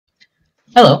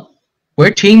Hello,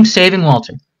 we're Team Saving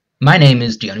Walter. My name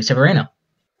is Gianni Severino.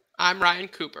 I'm Ryan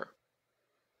Cooper.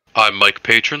 I'm Mike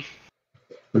Patron.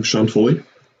 I'm Sean Foley.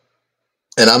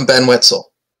 And I'm Ben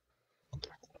Wetzel.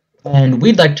 And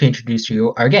we'd like to introduce to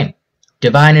you our game,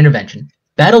 Divine Intervention.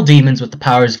 Battle demons with the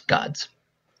powers of gods.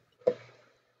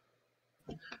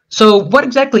 So what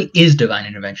exactly is Divine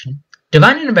Intervention?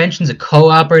 Divine Intervention is a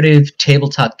cooperative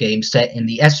tabletop game set in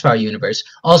the SFAR universe,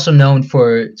 also known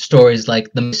for stories like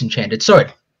The Misenchanted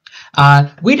Sword.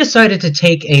 We decided to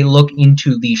take a look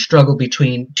into the struggle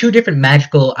between two different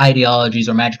magical ideologies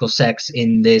or magical sects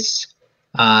in this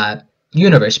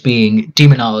universe, being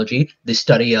demonology, the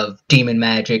study of demon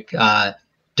magic,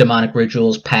 demonic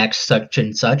rituals, pacts, such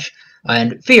and such,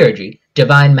 and theurgy,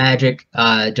 divine magic,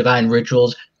 divine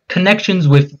rituals, connections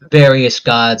with various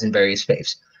gods and various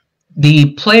faiths.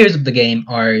 The players of the game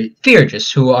are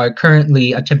theurgists who are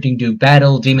currently attempting to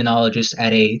battle demonologists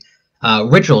at a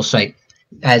ritual site,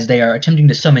 as they are attempting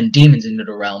to summon demons into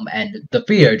the realm, and the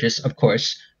theurgists, of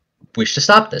course, wish to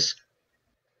stop this.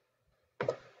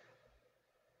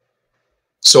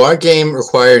 So our game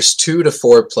requires 2 to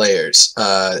 4 players.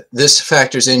 This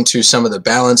factors into some of the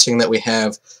balancing that we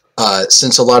have,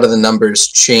 since a lot of the numbers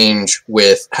change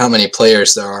with how many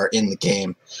players there are in the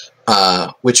game,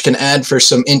 which can add for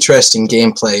some interesting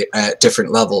gameplay at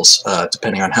different levels,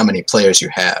 depending on how many players you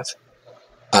have.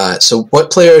 So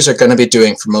what players are going to be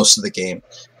doing for most of the game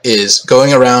is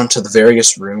going around to the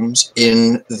various rooms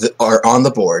on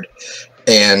the board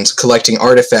and collecting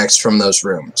artifacts from those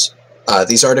rooms.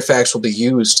 These artifacts will be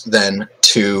used then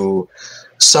to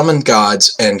summon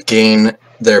gods and gain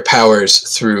their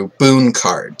powers through boon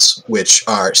cards, which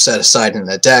are set aside in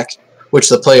a deck, which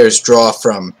the players draw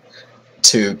from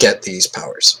to get these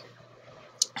powers.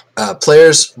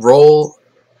 Players roll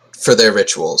for their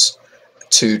rituals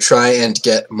to try and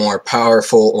get more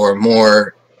powerful or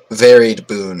more varied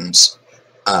boons,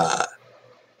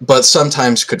 but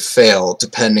sometimes could fail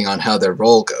depending on how their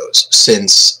roll goes,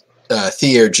 since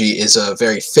theurgy is a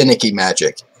very finicky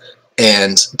magic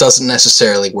and doesn't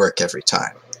necessarily work every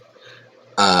time.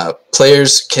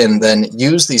 Players can then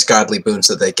use these godly boons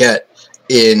that they get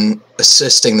in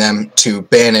assisting them to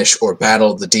banish or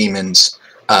battle the demons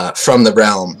from the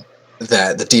realm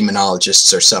that the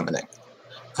demonologists are summoning.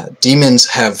 Demons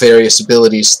have various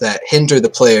abilities that hinder the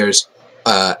players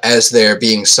as they're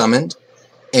being summoned,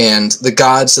 and the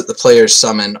gods that the players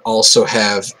summon also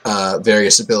have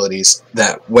various abilities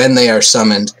that, when they are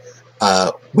summoned,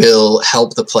 will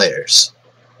help the players.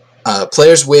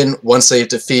 Players win once they've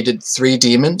defeated 3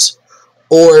 demons,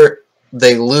 or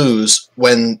they lose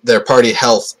when their party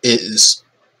health is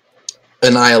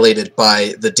annihilated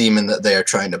by the demon that they are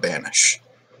trying to banish.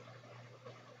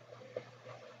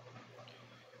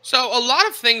 So a lot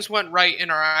of things went right in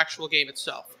our actual game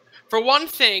itself. For one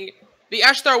thing, the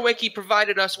Ashtar Wiki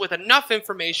provided us with enough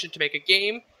information to make a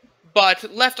game, but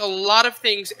left a lot of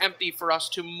things empty for us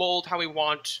to mold how we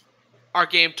want our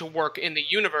game to work in the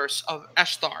universe of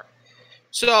Ashtar.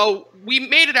 So we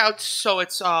made it out so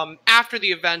it's after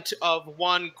the event of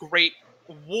one great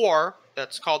war,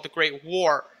 that's called the Great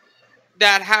War,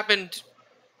 that happened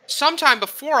sometime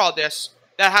before all this,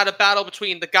 that had a battle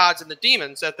between the gods and the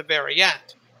demons at the very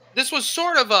end. This was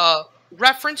sort of a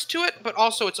reference to it, but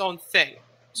also its own thing.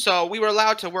 So we were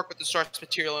allowed to work with the source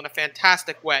material in a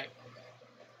fantastic way.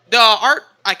 The art,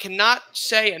 I cannot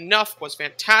say enough, was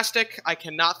fantastic. I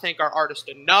cannot thank our artist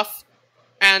enough.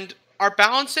 And our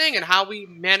balancing and how we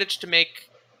managed to make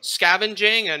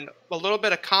scavenging and a little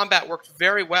bit of combat worked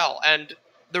very well. And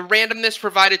the randomness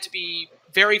provided to be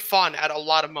very fun at a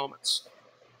lot of moments.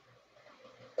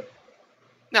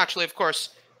 Naturally, of course,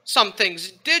 some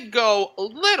things did go a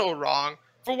little wrong.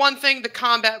 For one thing, the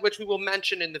combat, which we will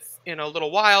mention in a little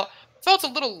while, felt a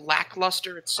little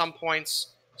lackluster at some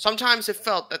points. Sometimes it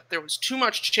felt that there was too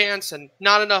much chance and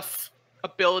not enough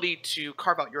ability to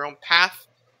carve out your own path.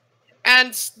 And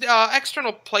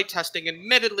external playtesting,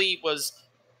 admittedly, was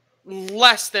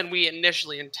less than we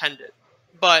initially intended.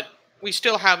 But we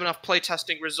still have enough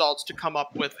playtesting results to come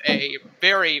up with a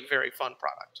very, very fun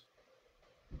product.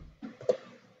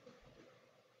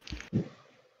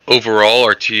 Overall,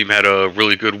 our team had a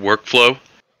really good workflow.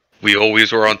 We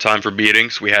always were on time for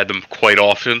meetings. We had them quite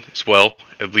often as well,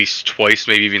 at least twice,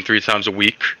 maybe even 3 times a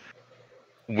week.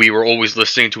 We were always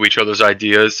listening to each other's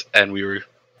ideas, and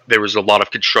there was a lot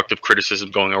of constructive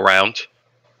criticism going around.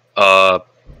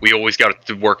 We always got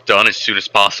the work done as soon as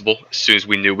possible. As soon as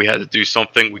we knew we had to do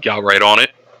something, we got right on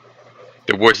it.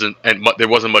 There wasn't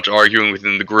much arguing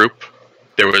within the group.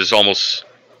 There was almost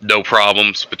no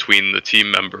problems between the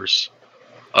team members.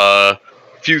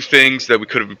 Few things that we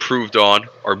could have improved on.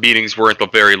 Our meetings weren't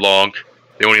very long.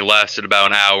 They only lasted about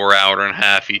an hour, hour and a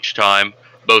half each time,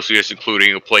 mostly just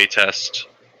including a playtest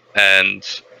and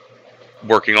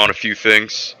working on a few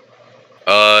things.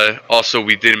 Also,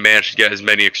 we didn't manage to get as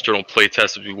many external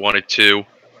playtests as we wanted to.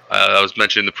 That was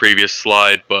mentioned in the previous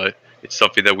slide, but it's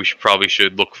something that we probably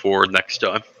should look for next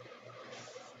time.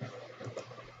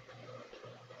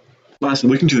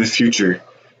 Lastly, looking to the future,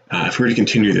 if we were to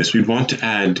continue this, we'd want to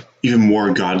add even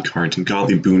more God cards and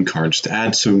Godly Boon cards to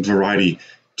add some variety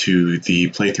to the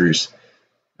playthroughs,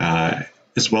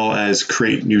 as well as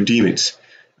create new demons.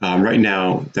 Right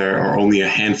now, there are only a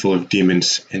handful of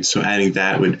demons, and so adding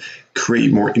that would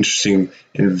create more interesting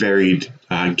and varied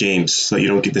games so that you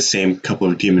don't get the same couple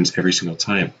of demons every single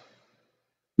time.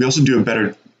 We also do a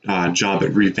better job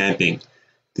at revamping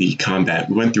the combat.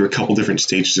 We went through a couple different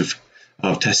stages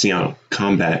of testing out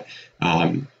combat,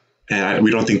 and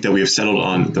we don't think that we have settled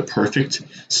on the perfect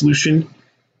solution,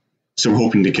 so we're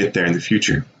hoping to get there in the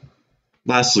future.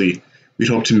 Lastly, we'd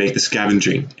hope to make the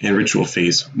scavenging and ritual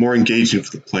phase more engaging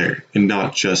for the player and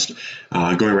not just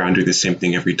going around doing the same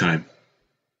thing every time.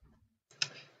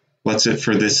 Well, that's it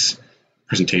for this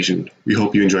presentation. We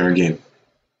hope you enjoy our game.